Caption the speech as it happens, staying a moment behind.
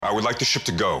I would like the ship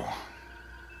to go.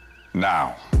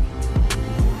 Now.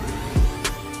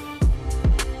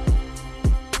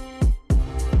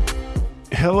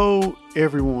 Hello,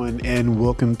 everyone, and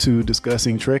welcome to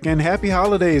Discussing Trek, and happy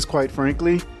holidays, quite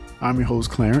frankly. I'm your host,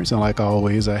 Clarence, and like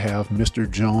always, I have Mr.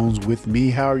 Jones with me.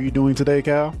 How are you doing today,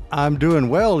 Cal? I'm doing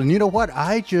well, and you know what?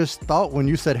 I just thought when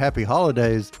you said happy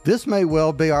holidays, this may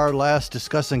well be our last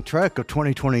Discussing Trek of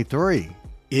 2023.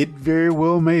 It very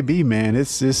well may be, man.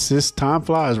 It's time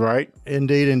flies, right?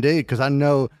 Indeed, because I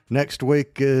know next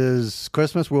week is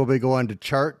Christmas. We'll be going to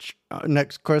church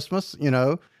next Christmas, you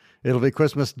know. It'll be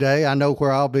Christmas Day. I know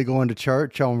where I'll be going to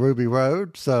church on Ruby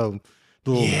Road. So,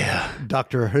 little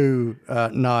Doctor Who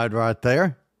nod right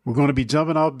there. We're going to be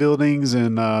jumping off buildings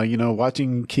and,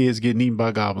 watching kids getting eaten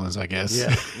by goblins, I guess.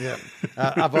 Yeah.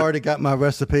 I've already got my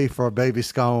recipe for baby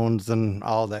scones and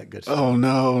all that good stuff. Oh,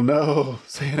 no.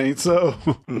 Say it ain't so.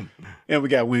 And we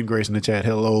got Win Grace in the chat.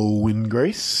 Hello, Win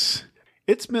Grace.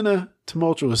 It's been a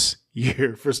tumultuous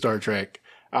year for Star Trek,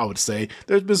 I would say.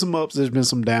 There's been some ups, there's been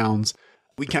some downs.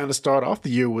 We kind of start off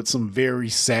the year with some very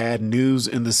sad news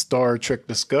in the Star Trek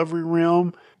Discovery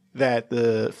realm that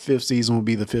the fifth season will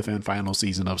be the fifth and final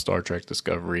season of Star Trek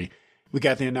Discovery. We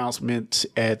got the announcement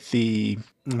at the,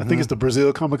 I think it's the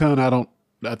Brazil Comic-Con.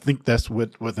 I think that's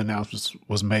what the announcement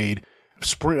was made.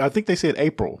 Spring, I think they said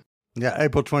April. Yeah,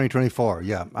 April 2024.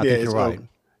 Yeah, I think you're right.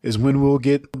 Is when we'll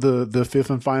get the fifth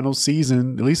and final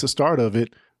season, at least the start of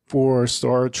it, for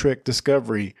Star Trek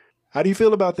Discovery. How do you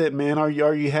feel about that, man? Are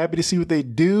you happy to see what they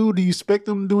do? Do you expect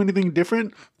them to do anything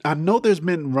different? I know there's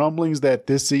been rumblings that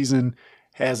this season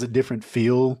has a different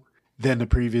feel than the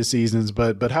previous seasons,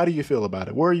 but how do you feel about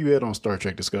it? Where are you at on Star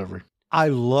Trek Discovery? I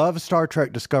love Star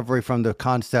Trek Discovery from the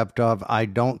concept of I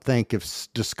don't think if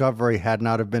Discovery had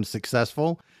not have been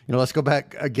successful, let's go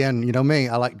back again. You know me,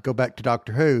 I like to go back to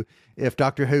Doctor Who. If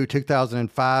Doctor Who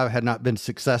 2005 had not been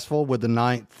successful with the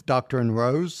ninth Doctor and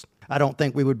Rose, I don't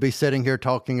think we would be sitting here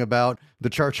talking about the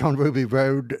church on Ruby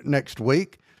Road next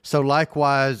week. So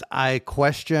likewise, I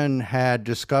question had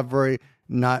Discovery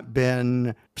not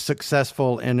been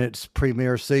successful in its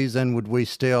premiere season, would we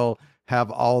still have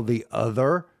all the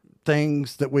other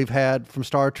things that we've had from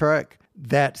Star Trek?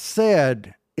 That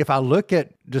said, if I look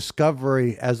at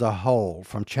Discovery as a whole,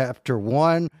 from chapter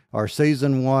 1 or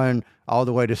season 1 all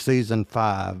the way to season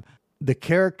 5, the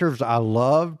characters I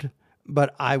loved,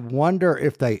 but I wonder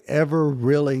if they ever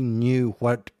really knew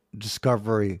what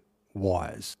Discovery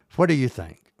was. What do you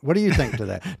think? What do you think to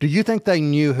that? Do you think they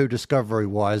knew who Discovery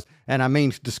was? And I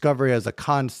mean Discovery as a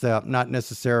concept, not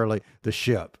necessarily the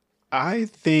ship. I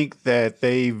think that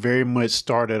they very much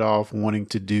started off wanting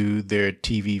to do their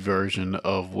TV version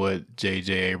of what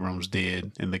J.J. Abrams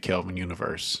did in the Kelvin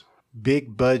universe.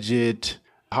 Big budget,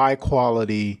 high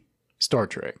quality Star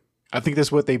Trek. I think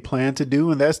that's what they plan to do,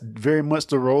 and that's very much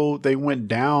the road they went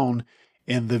down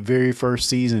in the very first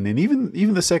season, and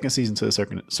even the second season to a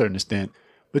certain extent.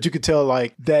 But you could tell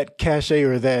like that cachet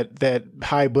or that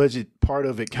high budget part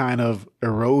of it kind of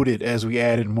eroded as we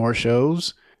added more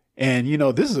shows. And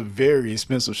this is a very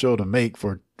expensive show to make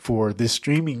for this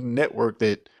streaming network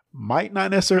that might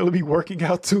not necessarily be working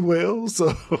out too well.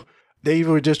 So they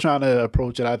were just trying to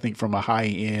approach it, I think, from a high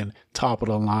end, top of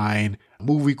the line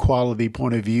movie quality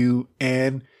point of view.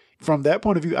 And from that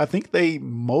point of view, I think they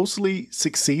mostly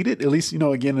succeeded, at least,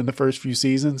 again, in the first few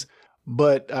seasons.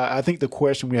 But I think the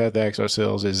question we have to ask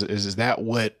ourselves is that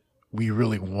what we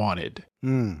really wanted?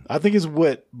 I think it's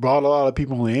what brought a lot of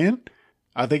people in.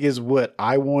 I think it's what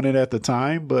I wanted at the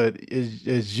time. But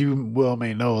as you well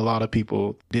may know, a lot of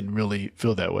people didn't really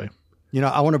feel that way.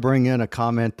 I want to bring in a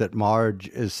comment that Marge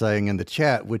is saying in the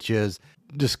chat, which is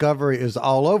Discovery is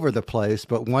all over the place,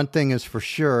 but one thing is for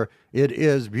sure, it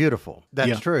is beautiful.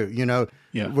 That's true.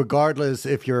 Regardless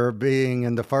if you're being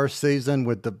in the first season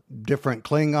with the different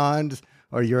Klingons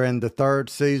or you're in the third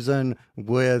season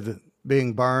with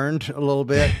being burned a little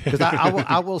bit. Because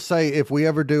I will say, if we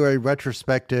ever do a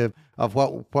retrospective of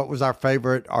what was our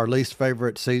favorite or least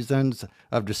favorite seasons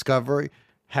of Discovery,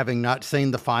 having not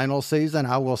seen the final season,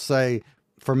 I will say,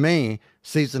 for me,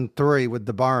 season 3 with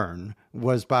the burn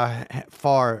was by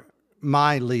far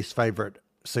my least favorite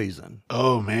season.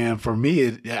 Oh, man. For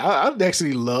me, I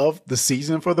actually loved the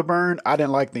season for the burn. I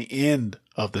didn't like the end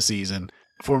of the season.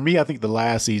 For me, I think the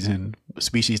last season,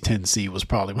 Species 10C, was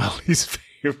probably my least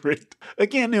favorite.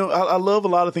 Again, I love a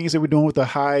lot of things that we're doing with the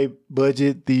high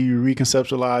budget, the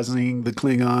reconceptualizing the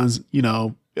Klingons,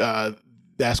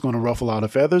 that's going to ruffle a lot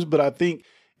of feathers. But I think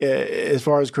as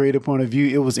far as creative point of view,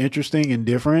 it was interesting and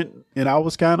different, and I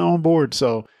was kind of on board.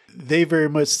 So they very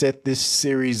much set this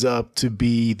series up to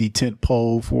be the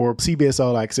tentpole for CBS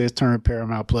All Access, turn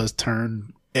Paramount Plus,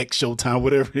 turn X Showtime,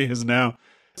 whatever it is now.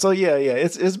 So yeah,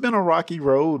 it's been a rocky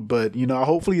road, but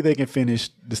hopefully they can finish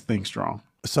this thing strong.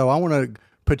 So I want to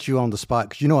put you on the spot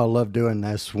because I love doing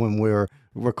this when we're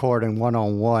recording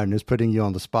one-on-one, is putting you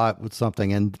on the spot with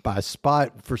something. And my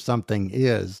spot for something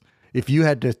is, if you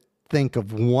had to think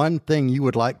of one thing you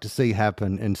would like to see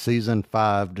happen in season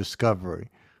 5 Discovery,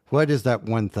 what is that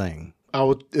one thing? I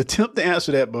would attempt to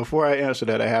answer that. Before I answer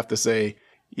that, I have to say,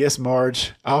 yes,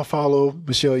 Marge, I'll follow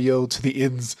Michelle Yeoh to the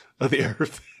ends of the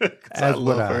earth. I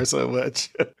love her so much.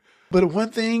 But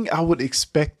one thing I would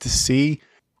expect to see,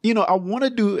 I want to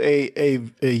do a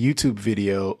YouTube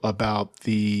video about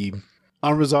the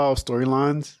unresolved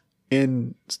storylines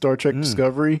in Star Trek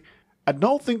Discovery. I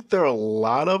don't think there are a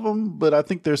lot of them, but I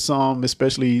think there's some,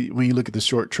 especially when you look at the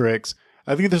short treks.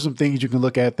 I think there's some things you can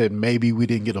look at that maybe we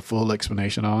didn't get a full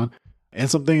explanation on, and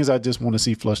some things I just want to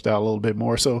see flushed out a little bit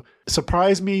more. So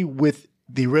surprise me with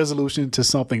the resolution to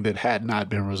something that had not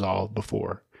been resolved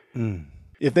before.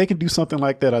 If they can do something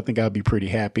like that, I think I'd be pretty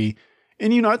happy.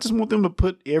 And, I just want them to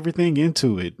put everything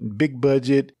into it, big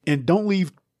budget, and don't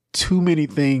leave too many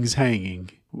things hanging.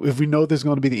 If we know there's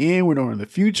going to be the end, we know in the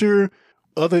future,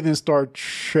 other than Star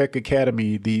Trek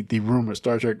Academy, the rumored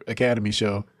Star Trek Academy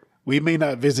show, we may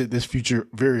not visit this future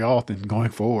very often going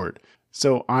forward.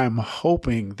 So I'm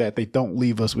hoping that they don't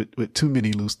leave us with too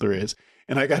many loose threads.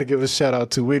 And I got to give a shout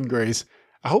out to Win Grace.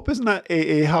 I hope it's not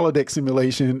a holodeck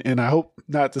simulation, and I hope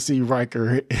not to see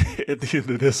Riker at the end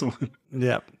of this one.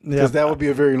 Yep. Because that would be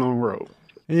a very long road.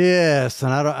 Yes,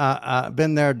 and I've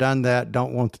been there, done that,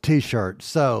 don't want the T-shirt.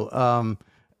 So,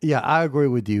 I agree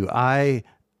with you. I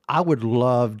would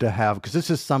love to have, because this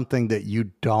is something that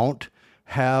you don't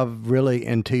have really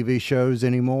in TV shows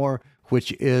anymore,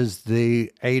 which is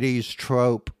the 80s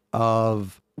trope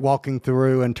of walking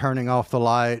through and turning off the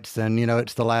lights and,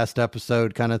 it's the last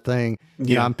episode kind of thing.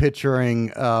 Yeah. I'm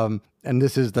picturing, and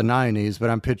this is the 90s, but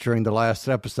I'm picturing the last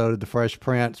episode of The Fresh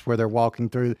Prince where they're walking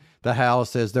through the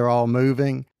house as they're all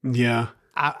moving. Yeah.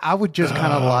 I would just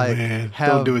kind of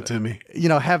don't do it to me.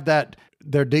 Have that.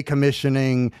 They're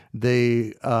decommissioning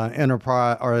the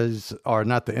Enterprise, or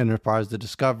not the Enterprise, the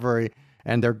Discovery,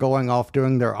 and they're going off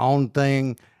doing their own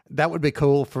thing. That would be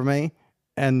cool for me.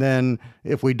 And then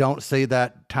if we don't see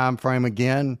that time frame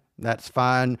again, that's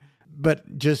fine.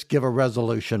 But just give a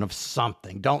resolution of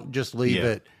something. Don't just leave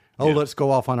it, let's go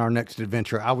off on our next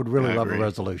adventure. I would really love a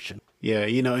resolution. Yeah,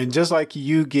 and just like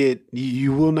you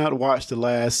will not watch the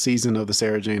last season of the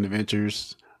Sarah Jane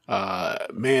Adventures.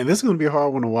 Man, this is going to be a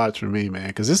hard one to watch for me, man,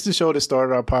 because this is the show that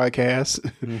started our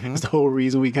podcast. It's the whole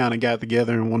reason we kind of got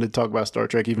together and wanted to talk about Star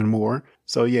Trek even more.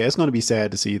 So yeah, it's going to be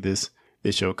sad to see this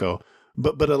show go.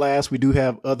 But alas, we do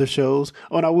have other shows.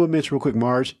 Oh, and I will mention real quick,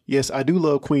 Marge. Yes, I do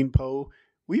love Queen Poe.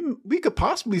 We could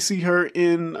possibly see her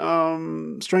in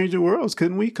Stranger Worlds,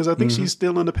 couldn't we? Because I think she's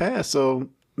still in the past. So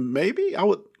maybe I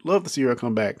would love to see her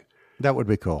come back. That would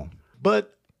be cool.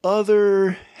 But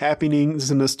other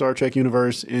happenings in the Star Trek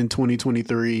universe in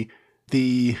 2023,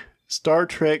 the Star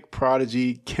Trek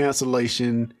Prodigy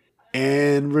cancellation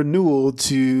and renewal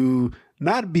to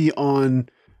not be on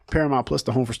Paramount Plus,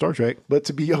 the home for Star Trek, but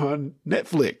to be on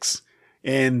Netflix.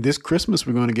 And this Christmas,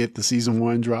 we're going to get the season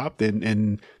 1 dropped.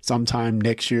 And sometime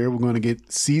next year, we're going to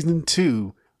get season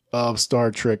 2 of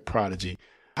Star Trek Prodigy.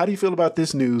 How do you feel about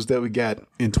this news that we got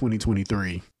in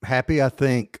 2023? Happy. I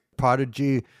think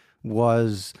Prodigy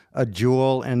was a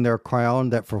jewel in their crown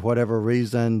that for whatever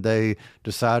reason they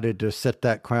decided to set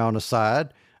that crown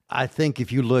aside. I think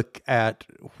if you look at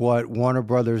what Warner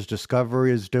Brothers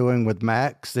Discovery is doing with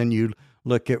Max, and you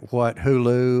look at what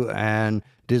Hulu and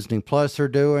Disney Plus are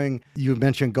doing, you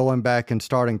mentioned going back and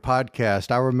starting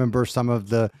podcast. I remember some of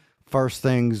the first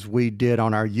things we did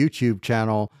on our YouTube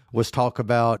channel was talk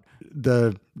about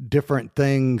the different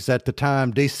things at the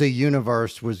time. DC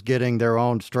Universe was getting their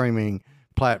own streaming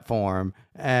platform.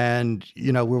 And,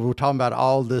 we were talking about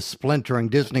all this splintering.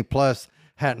 Disney Plus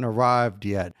hadn't arrived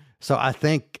yet. So I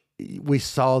think we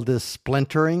saw this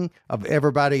splintering of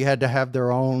everybody had to have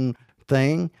their own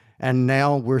thing. And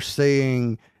now we're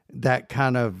seeing that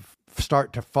kind of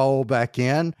start to fall back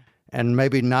in, and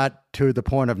maybe not to the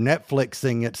point of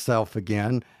Netflixing itself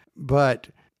again, but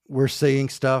we're seeing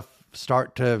stuff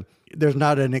start to, there's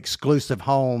not an exclusive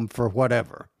home for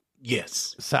whatever.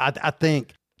 Yes. So I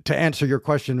think, to answer your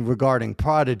question regarding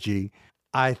Prodigy,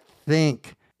 I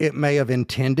think it may have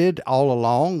intended all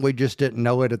along. We just didn't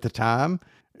know it at the time,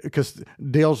 because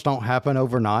deals don't happen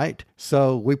overnight.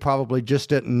 So we probably just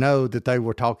didn't know that they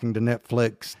were talking to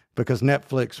Netflix, because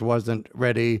Netflix wasn't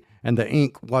ready and the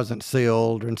ink wasn't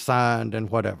sealed and signed and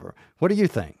whatever. What do you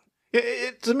think?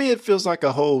 To me, it feels like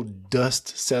a whole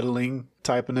dust settling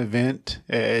type of event.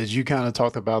 As you kind of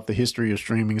talked about the history of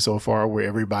streaming so far, where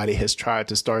everybody has tried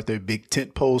to start their big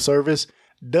tentpole service.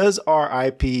 Does our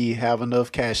IP have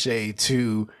enough cachet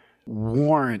to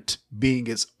warrant being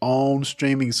its own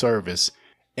streaming service?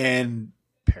 And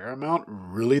Paramount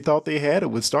really thought they had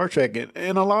it with Star Trek. And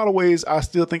in a lot of ways, I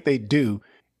still think they do.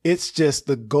 It's just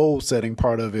the goal setting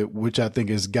part of it, which I think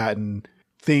has gotten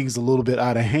things a little bit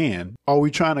out of hand. Are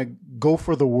we trying to go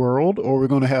for the world, or are we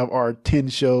going to have our 10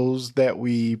 shows that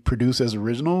we produce as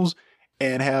originals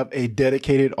and have a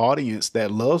dedicated audience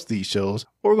that loves these shows?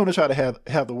 Or we're going to try to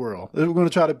have the world. We're going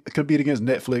to try to compete against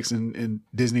Netflix and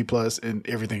Disney Plus and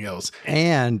everything else.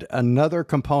 And another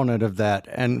component of that,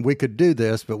 and we could do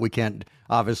this, but we can't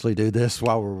obviously do this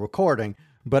while we're recording,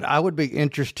 but I would be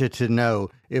interested to know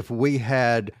if we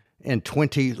had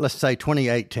let's say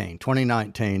 2018,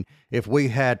 2019, if we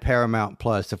had Paramount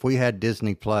Plus, if we had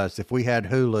Disney Plus, if we had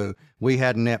Hulu, we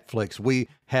had Netflix, we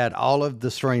had all of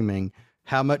the streaming,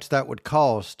 how much that would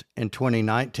cost in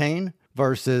 2019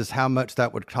 versus how much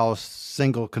that would cost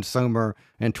single consumer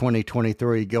in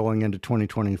 2023 going into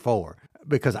 2024.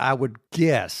 Because I would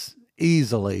guess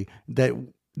easily that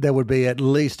there would be at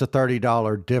least a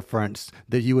 $30 difference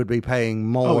that you would be paying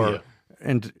more. Oh, yeah.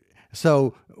 And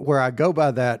so where I go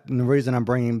by that, and the reason I'm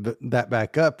bringing that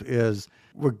back up is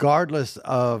regardless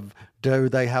of do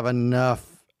they have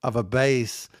enough of a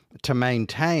base to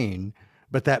maintain,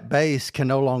 but that base can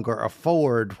no longer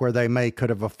afford where they could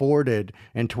have afforded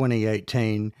in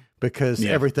 2018 because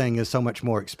everything is so much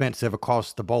more expensive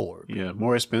across the board. Yeah,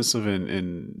 more expensive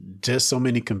and just so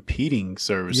many competing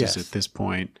services at this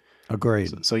point.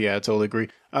 Agreed. So yeah, I totally agree.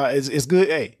 It's good.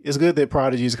 Hey, it's good that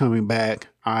Prodigy is coming back.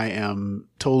 I am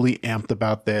totally amped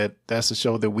about that. That's a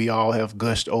show that we all have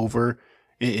gushed over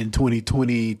in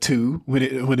 2022 when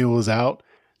it was out.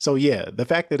 So yeah, the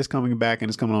fact that it's coming back and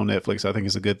it's coming on Netflix, I think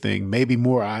is a good thing. Maybe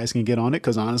more eyes can get on it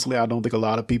because honestly, I don't think a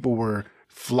lot of people were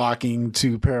flocking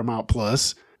to Paramount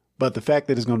Plus. But the fact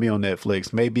that it's going to be on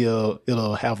Netflix, maybe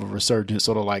it'll have a resurgence,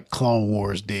 sort of like Clone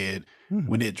Wars did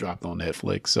when it dropped on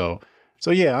Netflix. So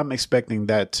yeah, I'm expecting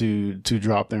that to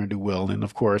drop there and do well. And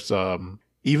of course,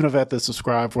 even if I have to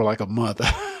subscribe for like a month,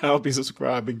 I'll be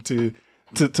subscribing to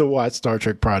watch Star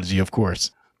Trek Prodigy, of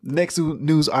course. Next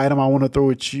news item I want to throw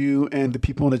at you and the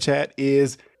people in the chat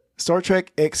is Star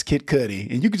Trek X Kid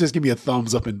Cudi. And you can just give me a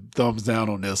thumbs up and thumbs down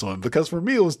on this one, because for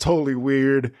me, it was totally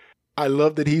weird. I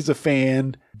love that he's a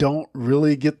fan. Don't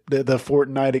really get the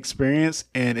Fortnite experience.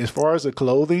 And as far as the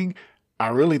clothing, I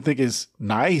really think it's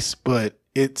nice, but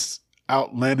it's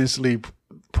outlandishly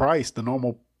priced. The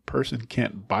normal person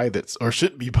can't buy this or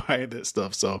shouldn't be buying that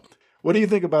stuff. So what do you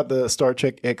think about the Star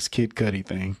Trek X Kid Cudi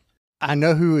thing? I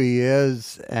know who he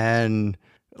is, and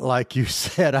like you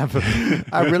said,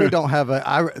 I really don't have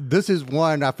this is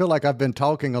one, I feel like I've been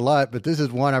talking a lot, but this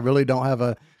is one I really don't have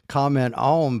a comment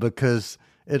on, because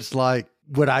it's like,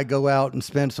 would I go out and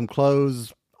spend some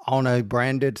clothes on a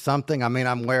branded something? I mean,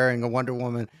 I'm wearing a Wonder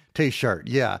Woman t-shirt.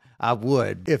 Yeah, I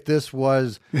would. If this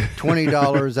was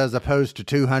 $20 as opposed to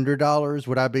 $200,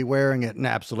 would I be wearing it?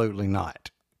 Absolutely not.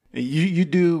 You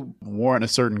do warrant a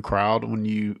certain crowd when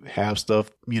you have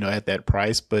stuff, at that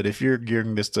price. But if you're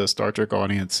gearing this to a Star Trek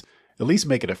audience, at least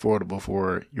make it affordable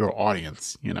for your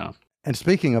audience, And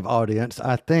speaking of audience,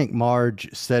 I think Marge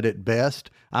said it best.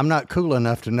 I'm not cool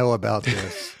enough to know about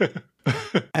this.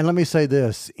 And let me say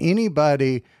this.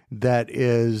 Anybody that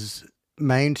is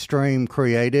mainstream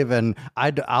creative, and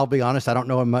I'll be honest, I don't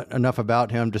know enough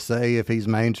about him to say if he's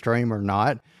mainstream or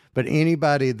not, but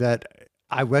anybody that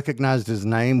I recognized his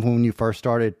name when you first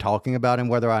started talking about him,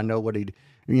 whether I know what he,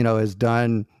 has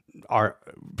done or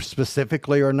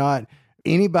specifically or not,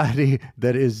 anybody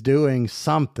that is doing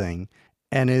something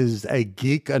and is a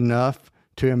geek enough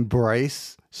to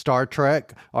embrace Star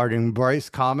Trek or to embrace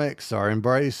comics or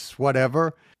embrace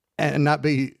whatever and not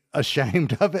be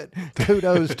ashamed of it,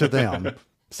 kudos to them.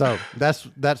 So that's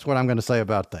what I'm going to say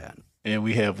about that. And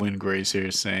we have Win Grace here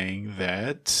saying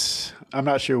that I'm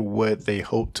not sure what they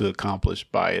hope to accomplish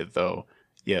by it, though.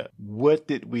 Yeah, what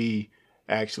did we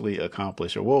actually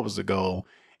accomplish, or what was the goal?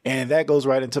 And that goes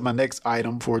right into my next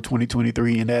item for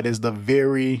 2023, and that is the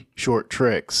very short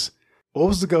treks. What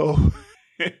was the goal?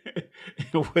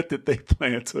 And what did they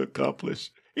plan to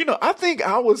accomplish? I think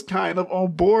I was kind of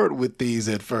on board with these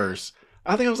at first.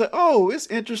 I think I was like, oh, it's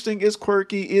interesting, it's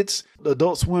quirky, it's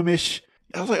Adult Swim-ish.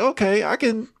 I was like, okay, I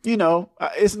can,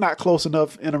 it's not close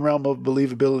enough in a realm of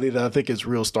believability that I think it's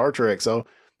real Star Trek. So,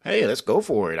 hey, let's go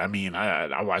for it. I mean,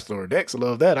 I watched Lower Decks. I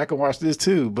love that. I can watch this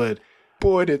too. But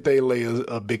boy, did they lay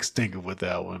a big stinker with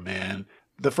that one, man.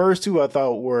 The first two I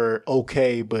thought were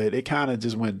okay, but it kind of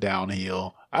just went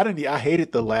downhill. I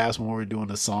hated the last one we were doing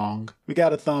the song. We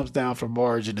got a thumbs down from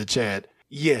Marge in the chat.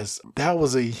 Yes, that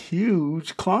was a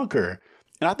huge clunker.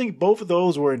 And I think both of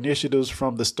those were initiatives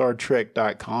from the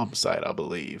StarTrek.com site, I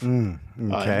believe. Okay.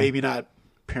 Maybe not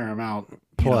Paramount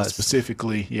Plus.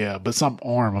 specifically, yeah, but some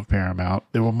arm of Paramount.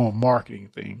 There were more marketing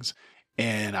things.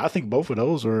 And I think both of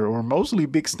those were mostly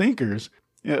big stinkers.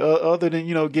 Other than,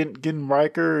 getting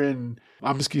Riker and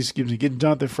getting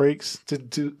Jonathan Frakes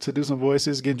to do some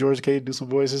voices, getting George K to do some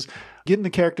voices, getting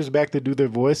the characters back to do their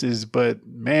voices. But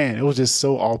man, it was just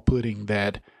so off-putting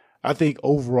that I think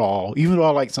overall, even though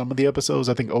I like some of the episodes,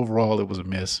 I think overall it was a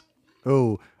miss.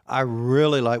 Oh, I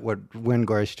really like what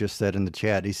Wingrace just said in the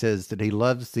chat. He says that he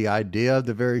loves the idea of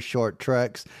the very short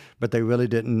treks, but they really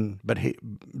didn't. But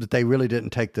they really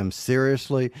didn't take them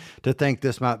seriously. To think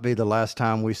this might be the last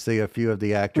time we see a few of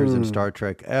the actors in Star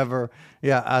Trek ever.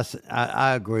 Yeah,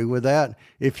 I agree with that.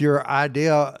 If your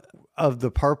idea of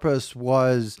the purpose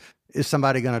is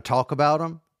somebody going to talk about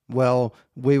them? Well,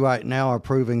 we right now are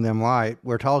proving them right.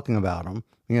 We're talking about them,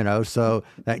 so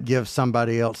that gives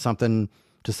somebody else something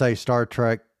to say. Star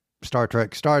Trek.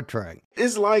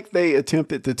 It's like they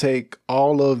attempted to take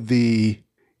all of the,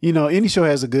 any show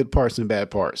has a good parts and bad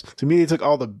parts. To me, they took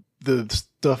all the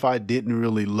stuff I didn't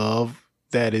really love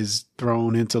that is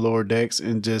thrown into Lower Decks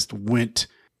and just went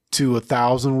to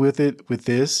 1,000 with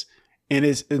this.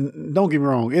 And don't get me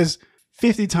wrong, it's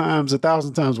 50 times,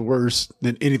 1,000 times worse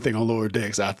than anything on Lower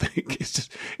Decks, I think. It's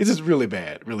just really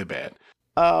bad, really bad.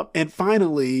 And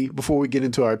finally, before we get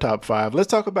into our top 5,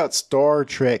 let's talk about Star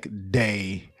Trek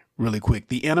Day really quick.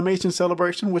 The animation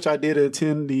celebration, which I did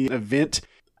attend the event.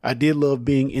 I did love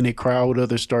being in a crowd with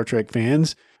other Star Trek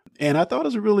fans. And I thought it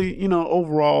was a really,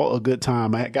 overall a good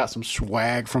time. I got some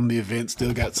swag from the event,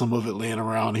 still got some of it laying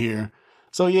around here.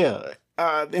 So yeah,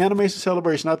 the animation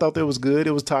celebration, I thought that was good.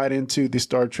 It was tied into the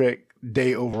Star Trek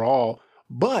Day overall.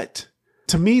 But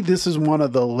to me, this is one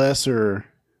of the lesser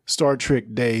Star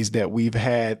Trek days that we've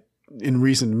had in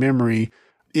recent memory.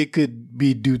 It could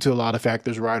be due to a lot of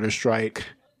factors, writer's strike,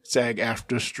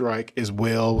 SAG-AFTRA strike as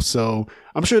well. So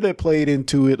I'm sure that played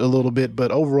into it a little bit. But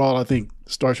overall, I think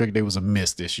Star Trek Day was a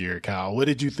miss this year. Kyle, what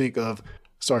did you think of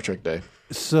Star Trek Day?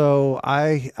 So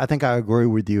I think I agree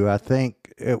with you. I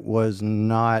think it was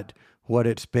not what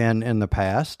it's been in the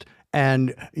past.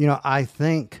 And, I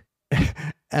think,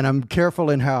 and I'm careful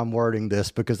in how I'm wording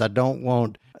this because I don't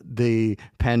want the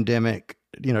pandemic,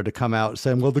 to come out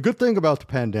saying, well, the good thing about the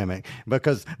pandemic,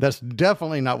 because that's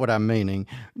definitely not what I'm meaning.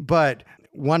 But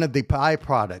one of the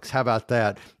byproducts, how about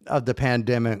that, of the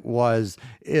pandemic was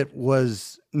it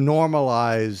was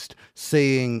normalized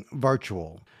seeing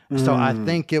virtual. So I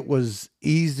think it was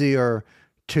easier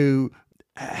to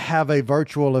have a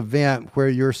virtual event where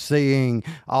you're seeing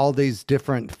all these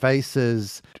different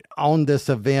faces on this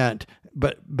event,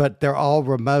 but they're all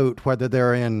remote, whether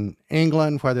they're in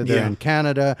England, whether they're in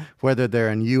Canada, whether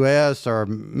they're in US or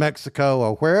Mexico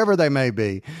or wherever they may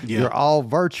be. They're all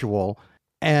virtual.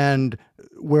 And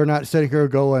we're not sitting here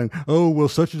going, oh, well,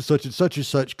 such and such and such and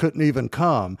such couldn't even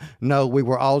come. No, we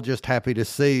were all just happy to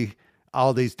see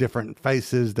all these different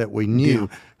faces that we knew.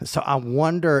 So I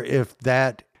wonder if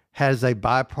that has a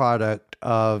byproduct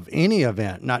of any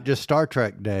event, not just Star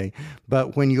Trek Day,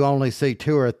 but when you only see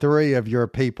 2 or 3 of your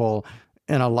people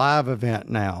in a live event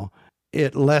now,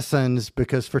 it lessens,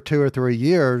 because for 2 or 3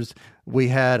 years, we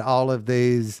had all of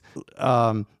these,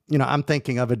 I'm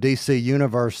thinking of a DC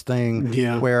Universe thing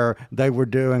where they were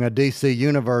doing a DC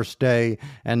Universe Day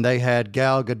and they had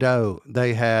Gal Gadot,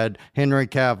 they had Henry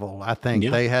Cavill, I think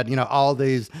they had, all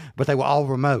these, but they were all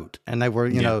remote and they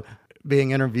were,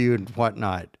 being interviewed and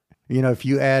whatnot. If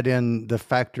you add in the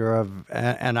factor of,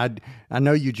 and I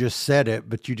know you just said it,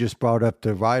 but you just brought up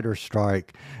the writer's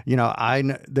strike.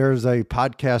 There's a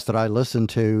podcast that I listen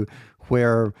to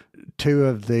where 2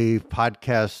 of the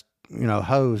podcast,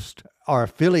 hosts are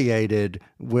affiliated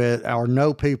with or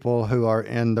know people who are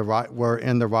were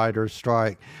in the writer's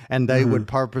strike, and they would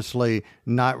purposely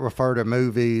not refer to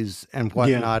movies and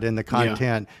whatnot in the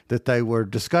content that they were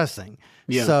discussing.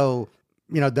 So,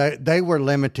 they were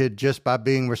limited just by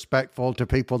being respectful to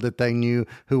people that they knew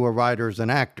who were writers and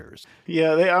actors.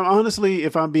 Yeah, honestly,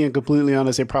 if I'm being completely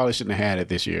honest, they probably shouldn't have had it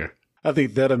this year. I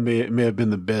think that may have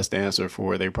been the best answer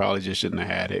for it. They probably just shouldn't have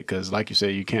had it because, like you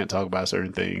say, you can't talk about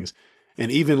certain things.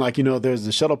 And even there's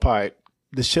the Shuttlepod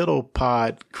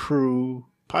Crew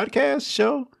podcast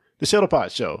show, the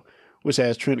Shuttlepod show, which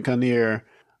has Trent Kinnear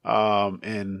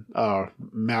and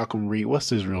Malcolm Reed. What's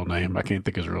his real name? I can't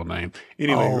think of his real name.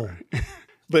 Anyway,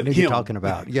 but who you're talking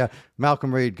about? Yeah,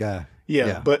 Malcolm Reed guy.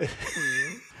 Yeah, but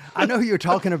I know who you're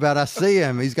talking about. I see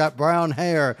him. He's got brown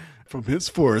hair. From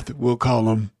henceforth, we'll call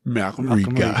him Malcolm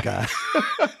Reed guy.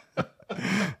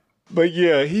 But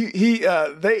yeah,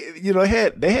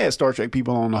 they had Star Trek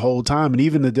people on the whole time, and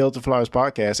even the Delta Flyers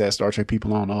podcast had Star Trek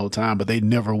people on the whole time, but they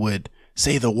never would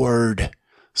say the word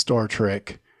Star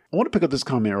Trek. I want to pick up this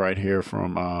comment right here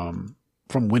from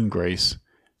Wynn-Grace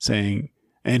saying,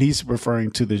 and he's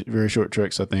referring to the Very Short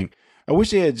Treks, I think. I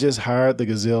wish they had just hired the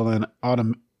Gazelle and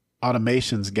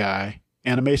animations guy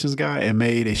and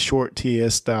made a short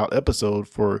TS style episode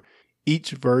for each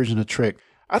version of Trek.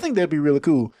 I think that'd be really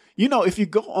cool. You know, if you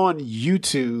go on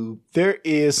YouTube, there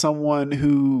is someone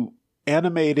who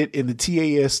animated in the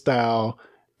TAS style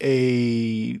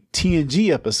a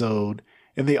TNG episode,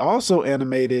 and they also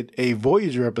animated a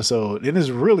Voyager episode, and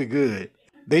it's really good.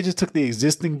 They just took the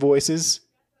existing voices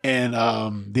and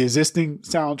the existing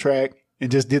soundtrack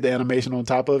and just did the animation on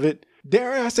top of it.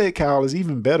 Dare I say, Kyle, is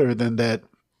even better than that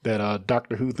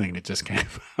Doctor Who thing that just came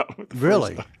out.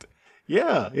 Really?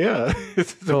 Yeah.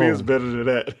 To me, it's better than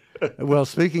that. Well,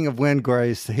 speaking of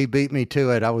Wynn-Grace, he beat me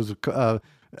to it. I was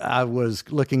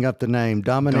looking up the name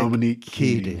Dominic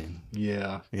Keating.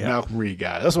 Yeah. Malcolm Reed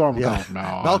guy. That's what I'm calling from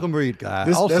now on. Malcolm Reed guy.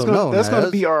 That's going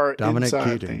to be our Dominic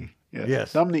inside Keating. thing. Yeah.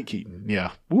 Yes. Dominic Keating.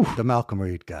 Yeah. The Malcolm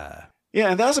Reed guy.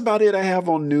 Yeah, and that's about it I have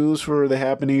on news for the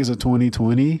happenings of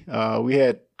 2020. We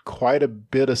had quite a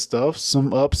bit of stuff,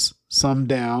 some ups, some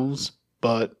downs,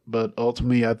 but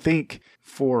ultimately, I think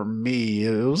for me,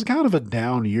 it was kind of a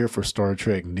down year for Star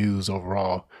Trek news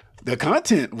overall. The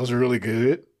content was really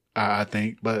good, I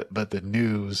think, but the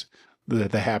news,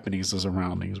 the happenings, the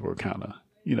surroundings were kind of,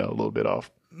 a little bit off.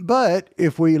 But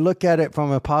if we look at it from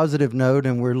a positive note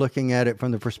and we're looking at it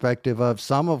from the perspective of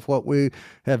some of what we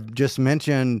have just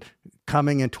mentioned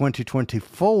coming in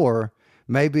 2024,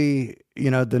 maybe,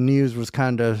 the news was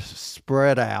kind of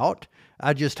spread out.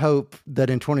 I just hope that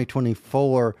in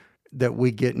 2024 that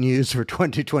we get news for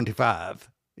 2025,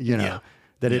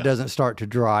 that it doesn't start to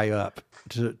dry up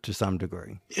to some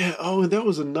degree. Yeah. Oh, and there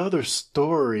was another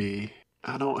story.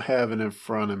 I don't have it in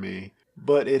front of me,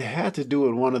 but it had to do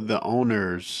with one of the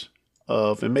owners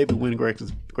of, and maybe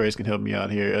Grace can help me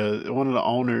out here. One of the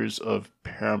owners of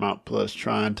Paramount Plus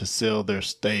trying to sell their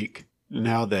stake.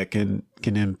 Now that can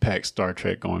impact Star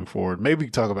Trek going forward. Maybe we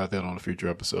can talk about that on a future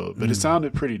episode, but it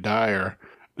sounded pretty dire,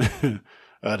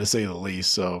 to say the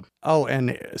least. So. Oh,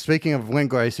 and speaking of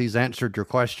Wynn-Grace, he's answered your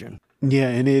question. Yeah,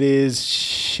 and it is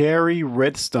Sherry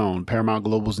Redstone, Paramount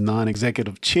Global's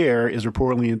non-executive chair, is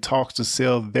reportedly in talks to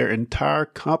sell their entire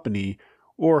company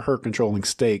or her controlling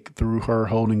stake through her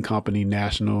holding company,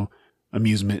 National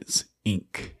Amusements,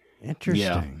 Inc.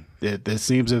 Interesting. Yeah, it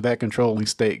seems if that controlling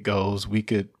stake goes, we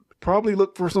could probably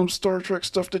look for some Star Trek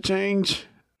stuff to change.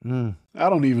 I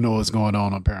don't even know what's going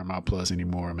on Paramount Plus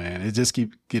anymore, man. It just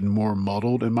keeps getting more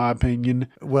muddled, in my opinion.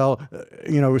 Well,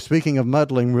 speaking of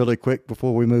muddling really quick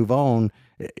before we move on,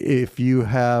 do you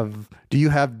have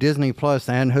Disney Plus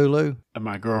and Hulu?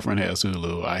 My girlfriend has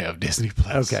Hulu. I have Disney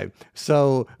Plus. Okay.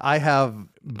 So I have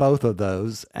both of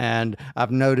those, and I've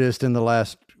noticed in the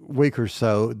last week or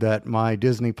so that my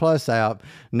Disney Plus app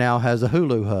now has a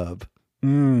Hulu hub.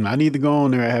 I need to go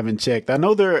on there. I haven't checked. I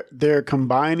know they're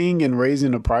combining and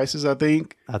raising the prices, I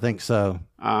think. I think so.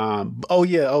 Oh,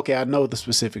 yeah. Okay. I know the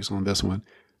specifics on this one.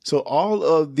 So all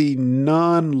of the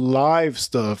non-live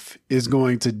stuff is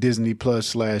going to Disney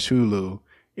Plus / Hulu.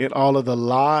 And all of the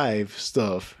live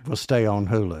stuff will stay on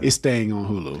Hulu. It's staying on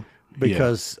Hulu.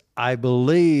 Because I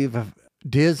believe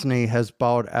Disney has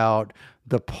bought out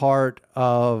the part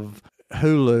of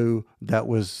Hulu that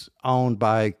was owned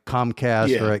by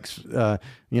Comcast or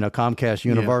Comcast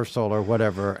Universal or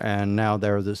whatever, and now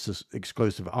they're this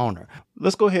exclusive owner.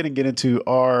 Let's go ahead and get into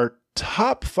our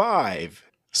top 5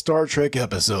 Star Trek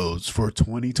episodes for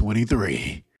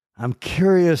 2023. I'm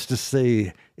curious to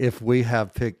see if we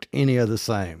have picked any of the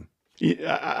same.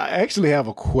 Yeah, I actually have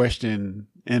a question,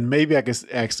 and maybe I can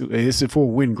ask, this is for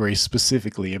Wynn-Grace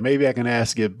specifically, and maybe I can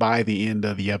ask it by the end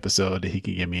of the episode that he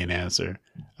can give me an answer.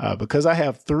 Because I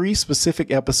have 3 specific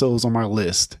episodes on my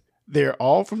list. They're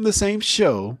all from the same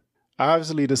show,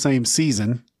 obviously the same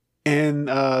season, and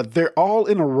they're all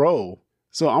in a row.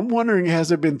 So I'm wondering, has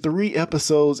there been 3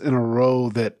 episodes in a row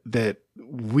that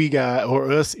we got,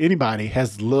 or us, anybody,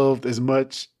 has loved as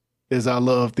much as I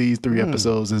love these 3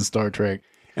 episodes in Star Trek?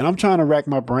 And I'm trying to rack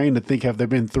my brain to think, have there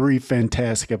been 3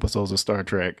 fantastic episodes of Star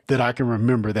Trek that I can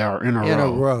remember that are in a row? In a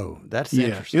row. That's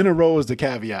interesting. In a row is the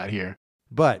caveat here.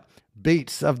 But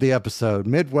beats of the episode,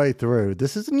 midway through.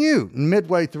 This is new,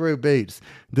 midway through beats.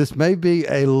 This may be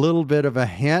a little bit of a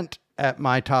hint at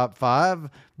my top 5,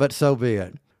 but so be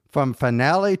it. From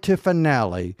finale to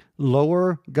finale,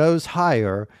 lower goes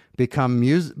higher,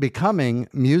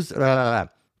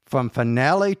 From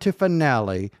finale to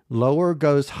finale, lower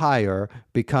goes higher,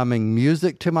 becoming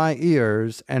music to my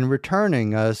ears and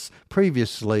returning us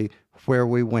previously where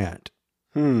we went.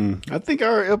 I think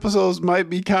our episodes might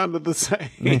be kind of the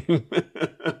same.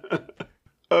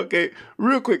 Okay,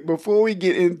 real quick, before we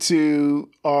get into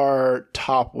our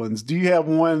top ones, do you have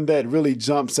one that really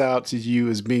jumps out to you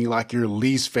as being like your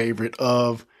least favorite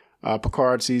of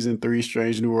Picard Season 3,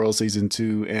 Strange New World Season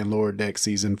 2, and Lower Deck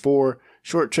Season 4?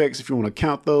 Short Treks, if you want to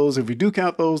count those. If you do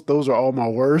count those are all my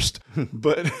worst.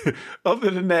 But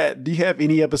other than that, do you have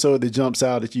any episode that jumps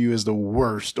out at you as the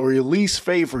worst or your least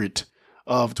favorite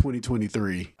of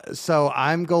 2023? So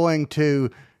I'm going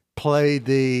to play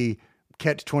the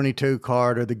Catch-22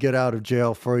 card or the get out of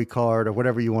jail free card or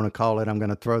whatever you want to call it. I'm going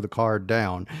to throw the card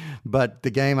down. But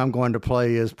the game I'm going to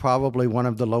play is probably one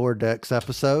of the Lower Decks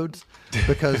episodes,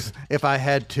 because if I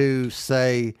had to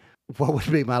say what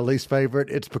would be my least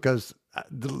favorite, it's because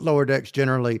the Lower Decks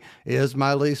generally is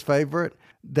my least favorite.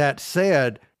 That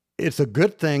said, it's a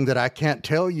good thing that I can't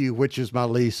tell you which is my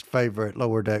least favorite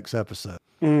Lower Decks episode.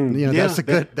 That's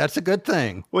a good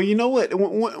thing. Well, you know what?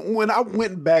 When I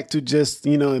went back to just,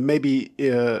 maybe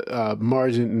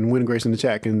Marge and Win Grace in the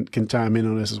chat can chime in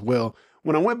on this as well.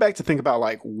 When I went back to think about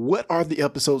like, what are the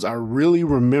episodes I really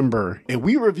remember? And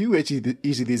we review each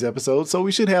of these episodes, so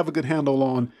we should have a good handle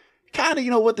on kind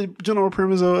of, what the general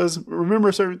premise was.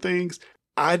 Remember certain things.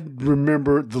 I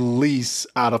remember the least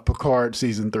out of Picard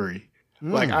Season 3.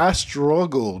 Like, I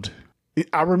struggled.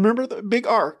 I remember the big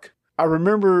arc. I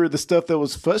remember the stuff that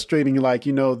was frustrating, like,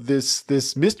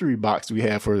 this mystery box we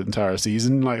had for the entire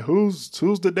season. Like, who's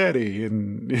the daddy?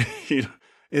 And,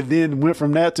 and then went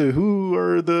from that to who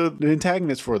are the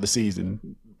antagonists for the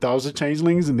season. Those are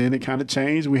changelings, and then it kind of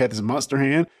changed. We had this monster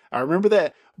hand. I remember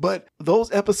that. But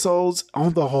those episodes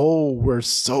on the whole were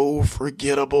so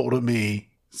forgettable to me.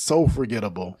 So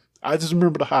forgettable. I just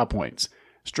remember the high points.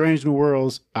 Strange New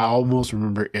Worlds, I almost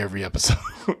remember every episode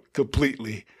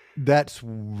completely. That's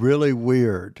really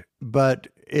weird, but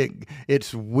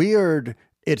it's weird.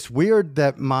 It's weird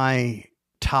that my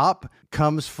top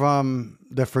comes from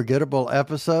the forgettable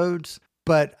episodes,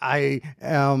 but I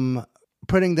am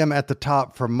putting them at the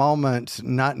top for moments,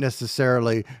 not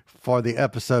necessarily for the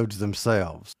episodes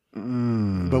themselves.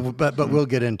 But we'll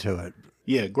get into it.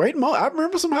 Yeah, great I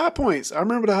remember some high points. I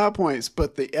remember the high points,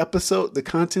 but the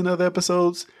content of the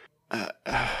episodes,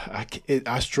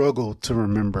 I struggle to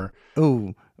remember.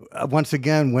 Ooh. Once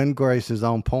again, Win Grace is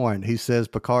on point. He says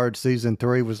Picard Season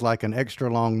 3 was like an extra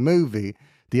long movie.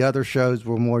 The other shows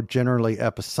were more generally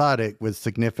episodic with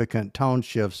significant tone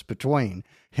shifts between.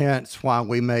 Hence why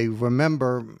we may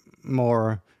remember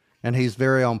more. And he's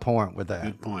very on point with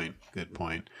that. Good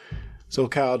point. So,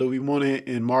 Kyle, do we want to,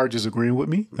 and Marge is agreeing with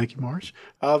me. Thank you, Marge.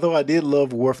 Although I did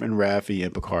love Worf and Raffi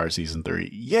in Picard Season 3.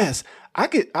 Yes, I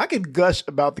could gush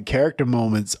about the character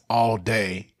moments all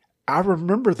day. I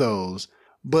remember those.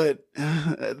 But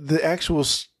the actual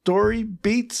story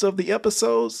beats of the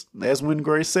episodes, as Win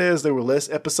Grace says, they were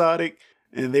less episodic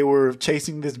and they were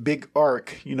chasing this big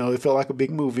arc. It felt like a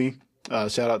big movie.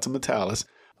 Shout out to Metalis.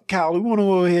 Kyle, we want to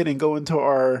go ahead and go into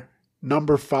our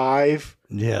number 5.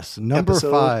 Yes, number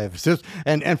episode. 5. So,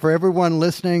 and for everyone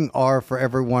listening or for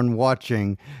everyone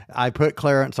watching, I put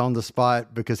Clarence on the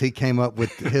spot because he came up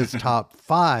with his top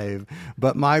 5,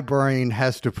 but my brain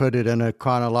has to put it in a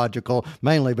chronological,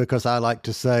 mainly because I like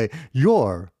to say,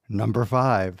 your number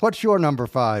 5. What's your number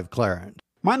 5, Clarence?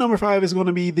 My number 5 is going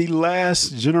to be The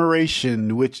Last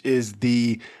Generation, which is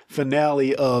the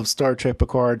finale of Star Trek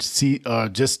Picard,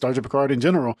 just Star Trek Picard in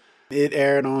general. It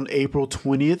aired on April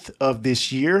 20th of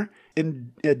this year.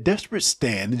 In a desperate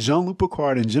stand, Jean-Luc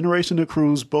Picard and Generation of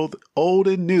crews, both old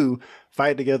and new,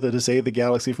 fight together to save the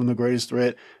galaxy from the greatest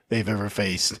threat they've ever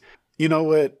faced. You know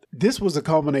what? This was a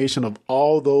culmination of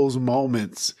all those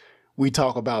moments we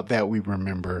talk about that we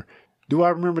remember. Do I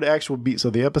remember the actual beats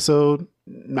of the episode?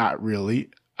 Not really.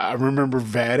 I remember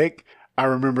Vadic. I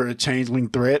remember a changeling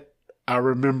threat. I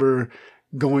remember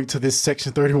going to this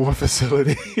Section 31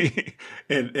 facility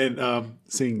and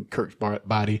seeing Kirk's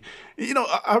body.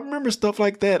 I remember stuff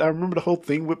like that. I remember the whole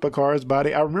thing with Picard's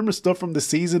body. I remember stuff from the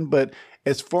season, but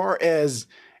as far as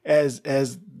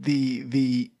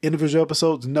the individual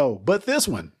episodes, no. But this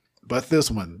one,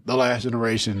 The Last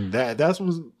Generation, that's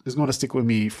one is going to stick with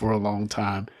me for a long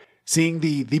time. Seeing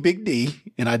the Big D,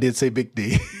 and I did say Big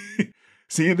D,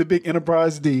 seeing the big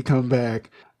Enterprise D come back.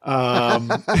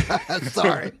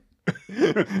 Sorry.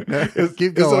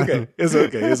 Keep going. It's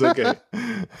okay.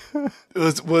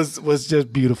 It was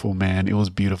just beautiful, man. It was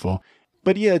beautiful.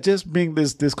 But yeah, just being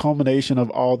this culmination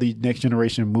of all the Next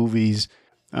Generation movies,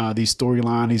 These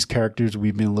storyline, these characters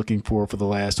we've been looking for the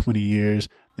last 20 years,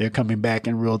 they're coming back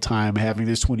in real time, having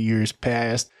this 20 years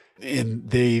passed, and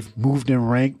they've moved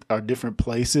and ranked our different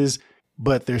places,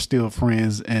 but they're still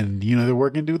friends. And, they're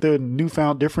working through their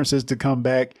newfound differences to come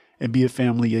back and be a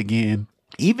family again,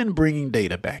 even bringing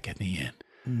Data back at the end.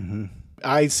 Mm-hmm.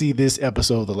 I see this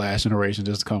episode, The Last Generation,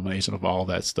 just a combination of all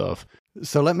that stuff.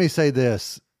 So let me say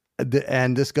this.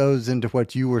 And this goes into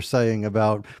what you were saying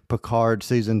about Picard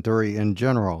season 3 in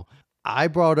general. I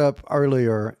brought up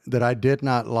earlier that I did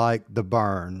not like the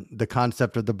burn, the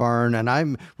concept of the burn, and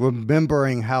I'm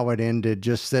remembering how it ended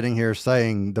just sitting here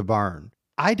saying the burn.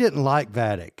 I didn't like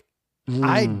Vadic.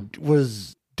 I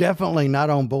was definitely not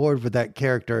on board with that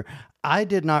character. I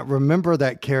did not remember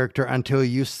that character until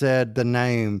you said the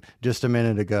name just a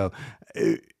minute ago.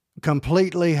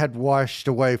 Completely had washed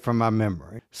away from my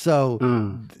memory. So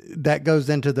that goes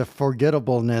into the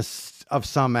forgettableness of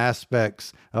some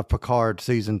aspects of Picard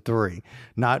season 3.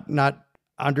 Not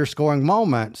underscoring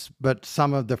moments, but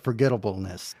some of the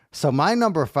forgettableness. So my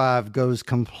number 5 goes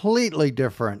completely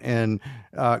different in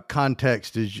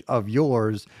context of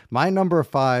yours. My number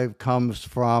 5 comes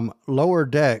from Lower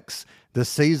Decks, the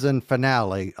season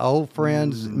finale, Old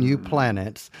Friends, New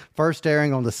Planets, first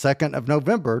airing on the 2nd of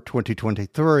November,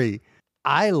 2023.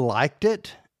 I liked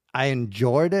it. I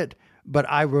enjoyed it. But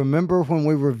I remember when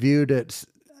we reviewed it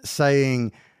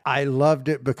saying, I loved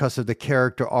it because of the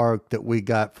character arc that we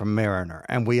got from Mariner.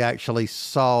 And we actually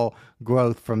saw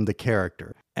growth from the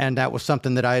character. And that was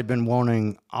something that I had been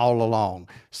wanting all along.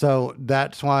 So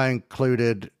that's why I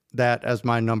included that as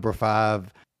my number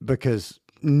 5, because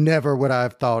never would I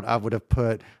have thought I would have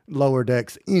put Lower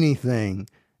Decks anything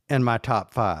in my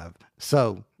top 5.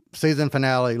 So season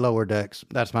finale, Lower Decks,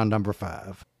 that's my number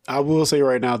 5. I will say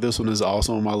right now, this one is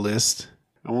also on my list.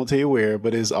 I won't tell you where,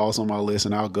 but it's also on my list,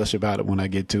 and I'll gush about it when I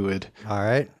get to it. All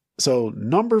right. So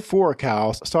number 4,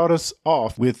 Kyle, start us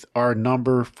off with our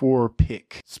number 4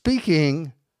 pick.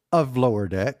 Speaking of Lower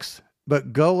Decks,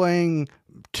 but going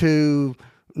to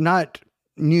not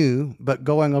new, but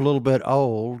going a little bit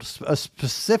old,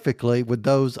 specifically with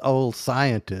those old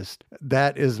scientists.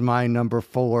 That is my number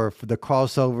 4 for the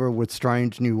crossover with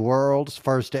Strange New Worlds,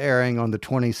 first airing on the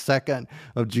 22nd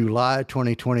of July,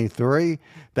 2023.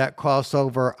 That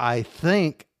crossover, I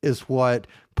think, is what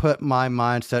put my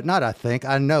mindset, not I think,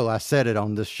 I know I said it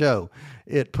on this show.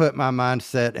 It put my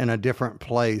mindset in a different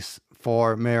place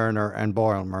for Mariner and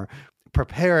Boimler,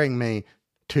 preparing me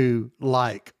to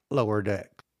like Lower Deck.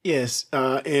 Yes,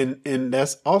 and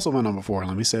that's also my number 4.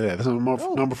 Let me say that. That's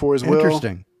number 4 as well.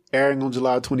 Interesting. Airing on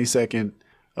July 22nd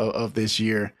of this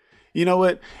year. You know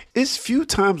what? It's few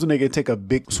times when they can take a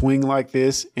big swing like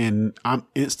this, and I'm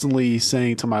instantly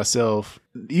saying to myself,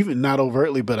 even not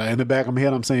overtly, but in the back of my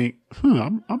head, I'm saying,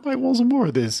 I might want some more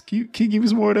of this. Can you give me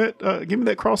some more of that? Give me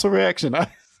that crossover action.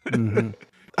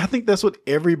 I think that's what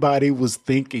everybody was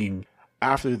thinking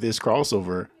after this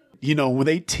crossover. When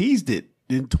they teased it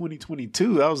in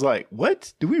 2022, I was like,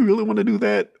 what? Do we really want to do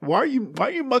that? Why are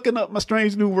you mucking up my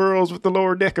Strange New Worlds with the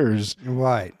Lower Deckers?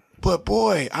 Right. But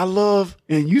boy, I love,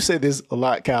 and you say this a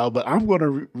lot, Kyle, but I'm going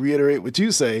to reiterate what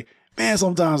you say. Man,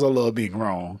 sometimes I love being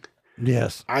wrong.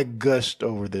 Yes. I gushed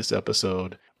over this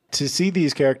episode. To see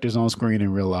these characters on screen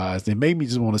and realize it made me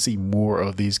just want to see more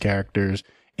of these characters,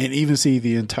 and even see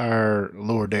the entire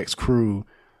Lower Decks crew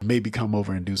maybe come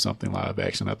over and do something live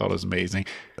action. I thought it was amazing.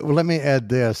 Well, let me add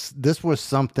this. This was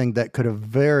something that could have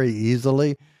very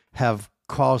easily have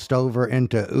crossed over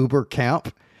into Uber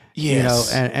Camp.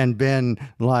 Yes. And been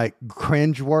like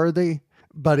cringeworthy,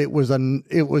 but it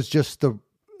was just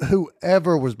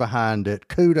whoever was behind it.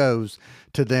 Kudos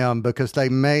to them, because they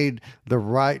made the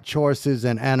right choices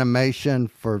in animation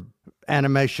for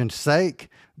animation's sake,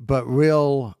 but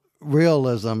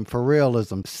realism for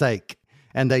realism's sake.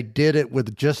 And they did it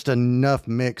with just enough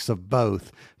mix of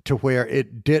both to where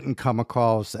it didn't come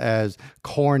across as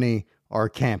corny or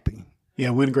campy. Yeah,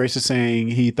 Win Grace is saying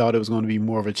he thought it was going to be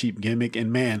more of a cheap gimmick.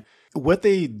 And man, what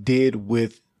they did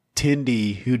with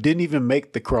Tendi, who didn't even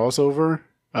make the crossover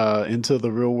into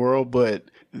the real world, but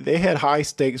they had high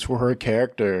stakes for her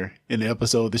character in the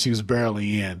episode that she was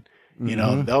barely in.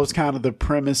 That was kind of the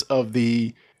premise of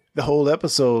the whole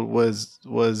episode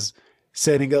was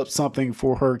setting up something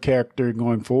for her character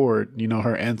going forward.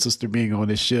 Her ancestor being on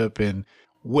this ship, and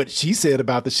what she said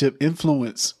about the ship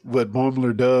influenced what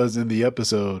Boimler does in the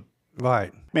episode.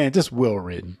 Right. Man, just well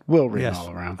written yes,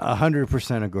 all around.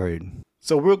 100% agreed.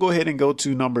 So we'll go ahead and go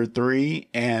to number 3,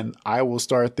 and I will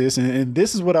start this. And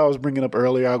this is what I was bringing up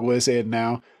earlier. I'll go ahead and say it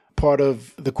now. Part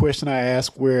of the question I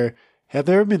asked, where have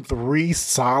there been 3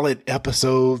 solid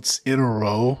episodes in a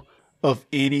row of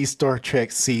any Star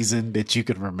Trek season that you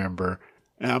can remember?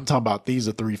 And I'm talking about these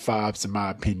are 3 5s in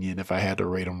my opinion, if I had to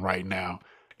rate them right now.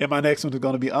 And my next one is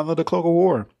going to be Under the Cloak of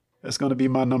War. That's going to be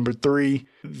my number 3.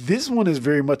 This one is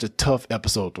very much a tough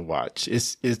episode to watch.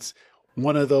 It's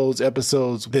one of those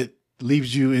episodes that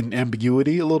leaves you in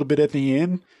ambiguity a little bit at the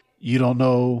end. You don't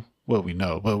know what we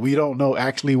know, but we don't know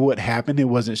actually what happened. It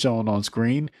wasn't shown on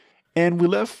screen. And we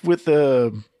left with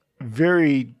a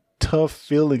very tough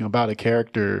feeling about a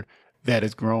character that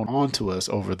has grown onto us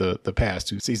over the past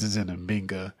 2 seasons in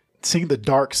M'Benga, seeing the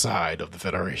dark side of the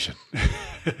Federation.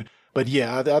 But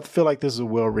yeah, I feel like this is a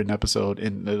well-written episode,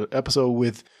 and an episode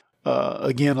with,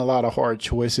 again, a lot of hard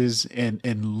choices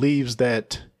and leaves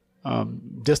that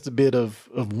just a bit of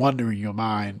wonder in your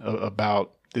mind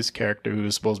about this character who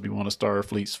is supposed to be one of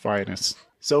Starfleet's finest.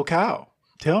 So Kyle,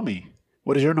 tell me,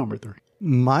 what is your number 3?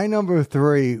 My number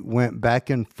 3 went back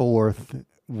and forth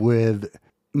with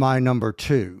my number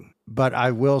 2, but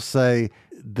I will say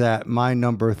that my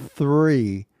number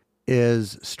 3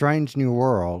 is Strange New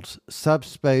Worlds,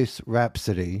 Subspace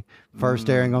Rhapsody, first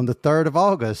airing on the 3rd of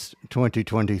August,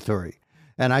 2023.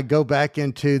 And I go back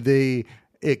into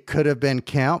it could have been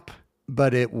camp,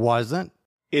 but it wasn't.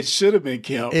 It should have been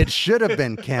camp. It should have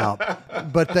been camp,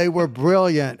 but they were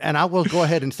brilliant. And I will go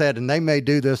ahead and say it, and they may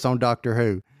do this on Doctor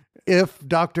Who. If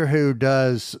Doctor Who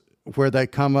does where they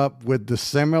come up with the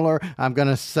similar, I'm going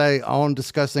to say on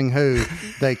Discussing Who,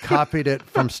 they copied it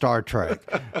from Star Trek,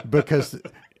 because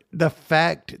the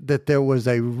fact that there was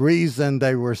a reason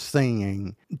they were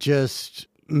singing just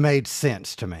made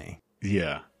sense to me.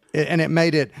 Yeah. And it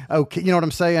made it okay. You know what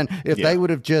I'm saying? If they would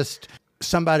have just,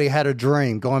 somebody had a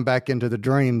dream, going back into the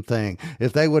dream thing,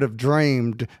 if they would have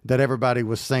dreamed that everybody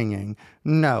was singing,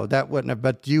 no, that wouldn't have.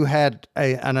 But you had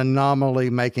an anomaly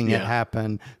making it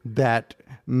happen that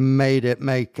made it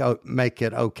make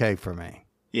it okay for me.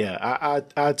 Yeah,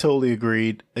 I totally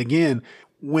agreed. Again,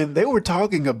 when they were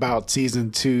talking about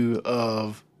season 2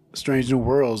 of Strange New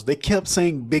Worlds, they kept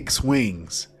saying big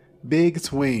swings.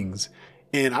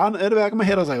 And in the back of my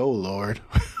head, I was like, oh, Lord,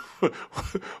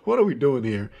 what are we doing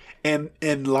here?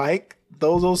 And like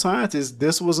those old scientists,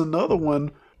 this was another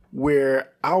one where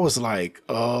I was like,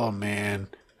 oh, man,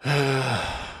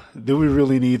 do we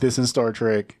really need this in Star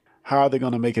Trek? How are they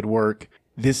going to make it work?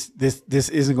 This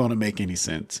isn't going to make any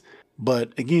sense.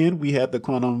 But again, we had the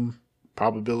quantum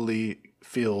probability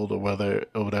field or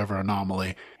whatever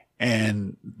anomaly,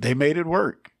 and they made it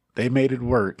work.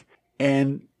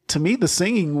 And to me, the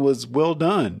singing was well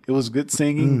done. It was good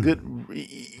singing, good.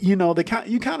 You know,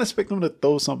 you kind of expect them to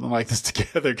throw something like this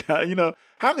together. You know,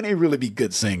 how can they really be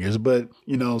good singers? But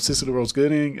you know, Cicely Rose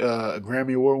Gooding, a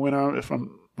Grammy Award winner, if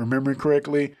I'm remembering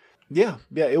correctly. Yeah,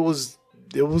 it was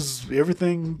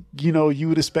everything you know you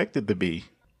would expect it to be.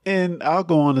 And I'll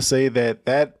go on to say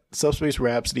that Subspace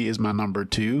Rhapsody is my number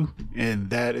 2, and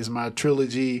that is my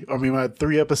trilogy. I mean, my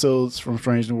 3 episodes from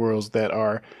Strange New Worlds that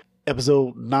are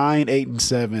episode 9, 8, and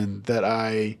 7 that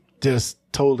I just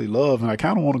totally love, and I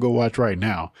kind of want to go watch right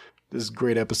now. There's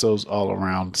great episodes all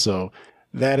around. So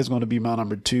that is going to be my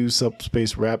number 2,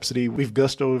 Subspace Rhapsody. We've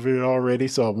gushed over it already,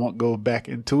 so I won't go back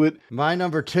into it. My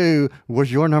number 2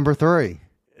 was your number 3.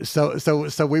 So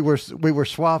we were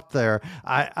swapped there.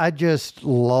 I just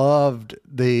loved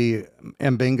the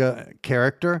M'Benga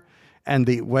character and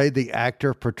the way the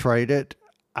actor portrayed it.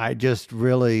 I just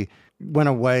really went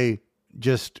away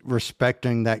just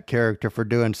respecting that character for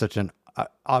doing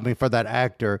for that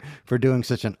actor for doing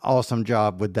such an awesome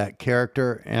job with that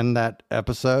character in that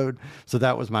episode. So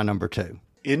that was my number 2.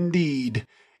 Indeed.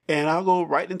 And I'll go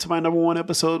right into my number 1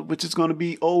 episode, which is going to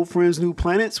be Old Friends, New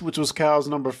Planets, which was Kyle's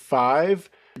number 5.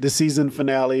 The season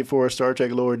finale for Star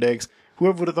Trek Lower Decks.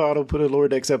 Whoever would have thought I'd put a Lower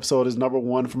Decks episode as number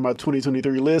 1 for my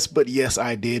 2023 list, but yes,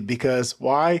 I did, because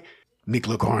why? Nick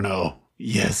Locarno.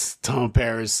 Yes, Tom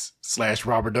Paris /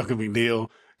 Robert Duncan McNeil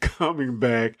coming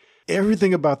back.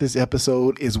 Everything about this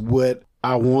episode is what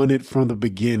I wanted from the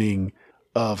beginning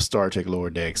of Star Trek Lower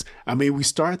Decks. I mean, we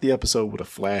start the episode with a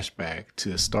flashback to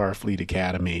Starfleet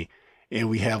Academy, and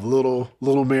we have little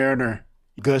Mariner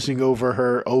gushing over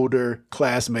her older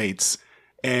classmates.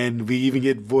 And we even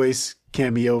get voice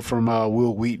cameo from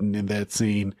Will Wheaton in that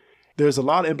scene. There's a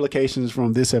lot of implications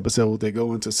from this episode that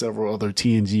go into several other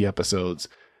TNG episodes.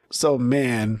 So,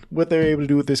 man, what they're able to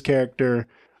do with this character,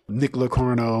 Nick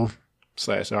Locarno /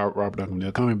 Robert Duncan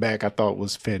McNeil coming back, I thought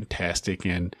was fantastic.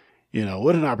 And, you know,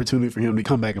 what an opportunity for him to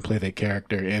come back and play that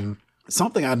character. And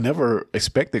something I never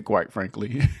expected, quite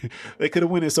frankly. They could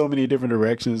have went in so many different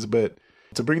directions, but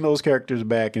to bring those characters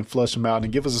back and flush them out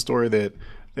and give us a story that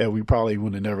we probably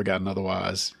would have never gotten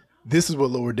otherwise. This is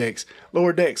what Lower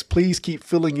Decks, please keep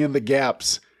filling in the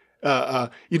gaps. You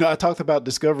know, I talked about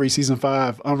Discovery Season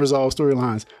 5, Unresolved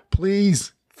Storylines.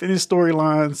 Please finish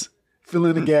storylines, fill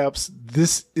in the gaps.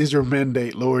 This is your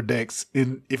mandate, Lower Decks.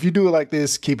 And if you do it like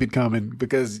this, keep it coming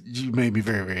because you made me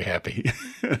very, very happy.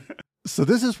 So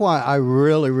this is why I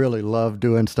really, really love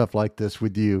doing stuff like this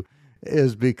with you,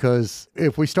 is because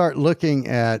if we start looking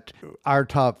at our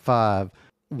top 5,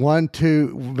 1,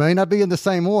 2, may not be in the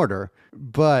same order,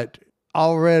 but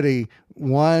already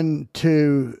 1,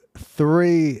 2,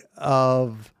 3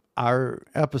 of our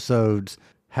episodes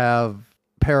have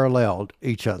paralleled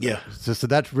each other. Yeah. So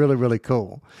that's really, really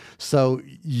cool. So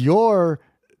your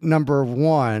number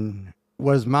 1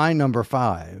 was my number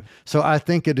 5. So I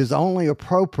think it is only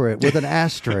appropriate with an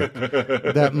asterisk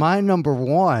that my number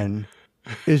 1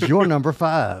 is your number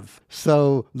 5.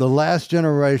 So The Last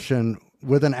Generation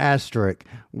with an asterisk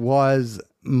was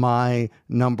my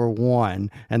number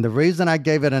 1. And the reason I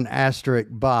gave it an asterisk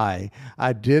by,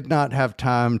 I did not have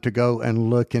time to go and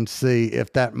look and see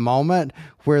if that moment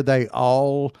where they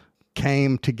all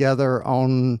came together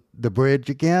on the bridge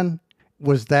again,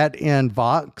 was that in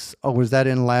Vox or was that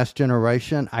in Last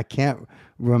Generation? I can't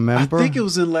remember. I think it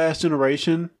was in Last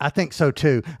Generation. I think so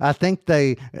too. I think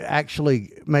they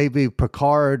actually, maybe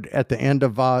Picard at the end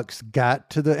of Vox got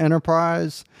to the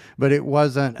Enterprise, but it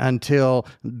wasn't until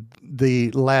the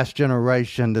Last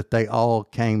Generation that they all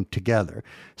came together.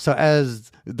 So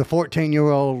as the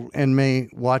 14-year-old and me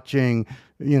watching,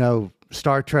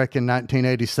 Star Trek in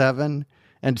 1987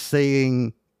 and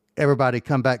seeing everybody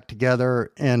come back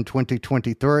together in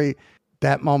 2023,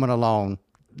 that moment alone,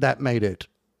 that made it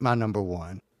my number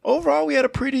 1. Overall, we had a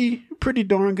pretty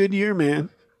darn good year, man.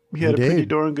 We had a pretty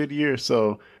darn good year.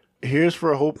 So here's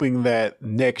for hoping that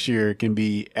next year can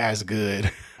be as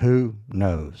good. Who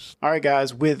knows? All right,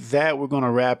 guys. With that, we're going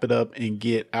to wrap it up and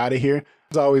get out of here.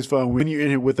 It's always fun when you're in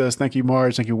here with us. Thank you,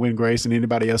 Marge. Thank you, Win Grace, and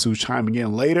anybody else who's chiming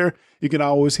in later. You can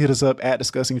always hit us up at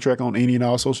Discussing Trek on any and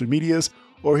all social medias,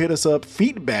 or hit us up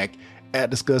feedback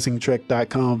at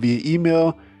discussingtrek.com via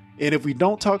email. And if we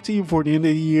don't talk to you before the end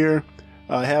of the year,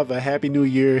 have a happy new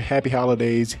year, happy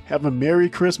holidays, have a Merry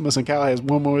Christmas. And Kyle has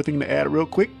one more thing to add real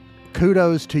quick.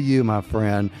 Kudos to you, my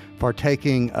friend, for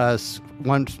taking us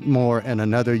once more in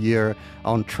another year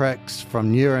on treks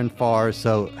from near and far.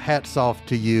 So hats off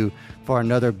to you for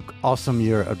another awesome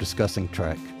year of Discussing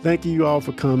Trek. Thank you all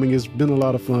for coming. It's been a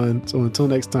lot of fun. So until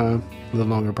next time, live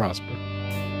long and prosper.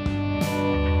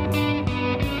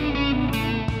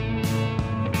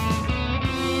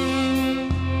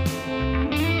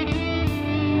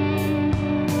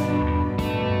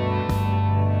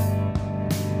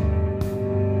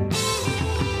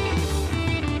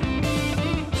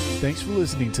 Thanks for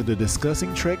listening to the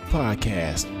Discussing Trek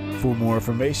podcast. For more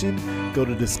information, go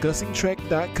to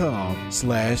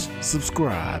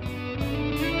discussingtrek.com/subscribe.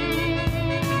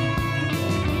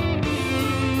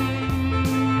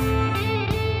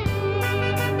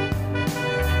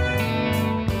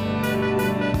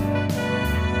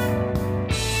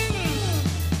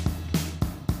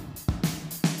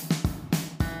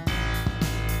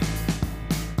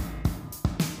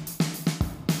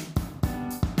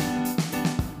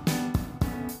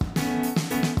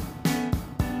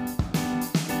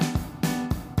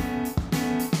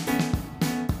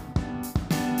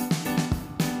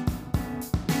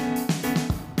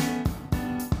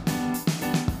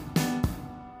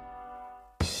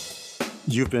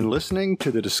 You've been listening to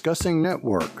the Discussing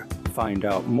Network. Find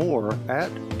out more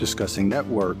at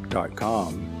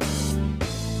discussingnetwork.com.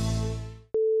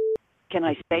 Can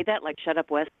I say that like shut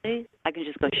up Wesley? I can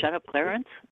just go shut up Clarence?